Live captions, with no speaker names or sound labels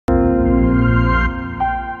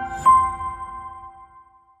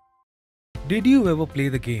Did you ever play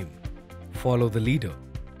the game Follow the Leader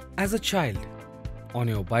as a child on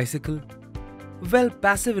your bicycle? Well,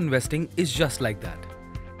 passive investing is just like that.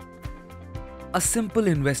 A simple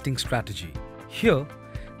investing strategy. Here,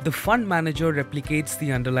 the fund manager replicates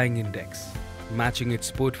the underlying index, matching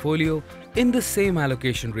its portfolio in the same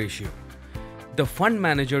allocation ratio. The fund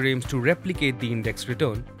manager aims to replicate the index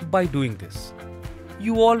return by doing this.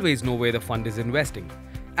 You always know where the fund is investing,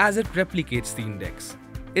 as it replicates the index.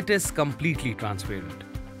 It is completely transparent.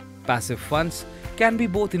 Passive funds can be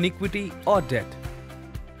both in equity or debt.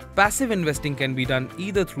 Passive investing can be done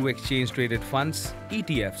either through exchange-traded funds,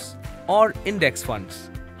 ETFs, or index funds.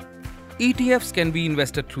 ETFs can be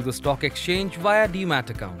invested through the stock exchange via demat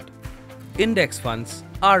account. Index funds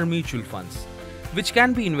are mutual funds, which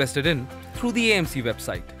can be invested in through the AMC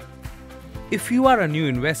website. If you are a new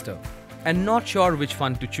investor and not sure which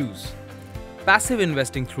fund to choose, passive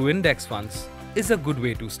investing through index funds is a good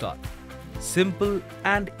way to start. Simple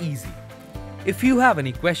and easy. If you have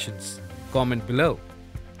any questions, comment below.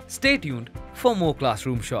 Stay tuned for more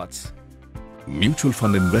classroom shots. Mutual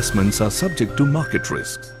fund investments are subject to market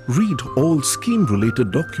risks. Read all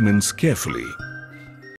scheme-related documents carefully.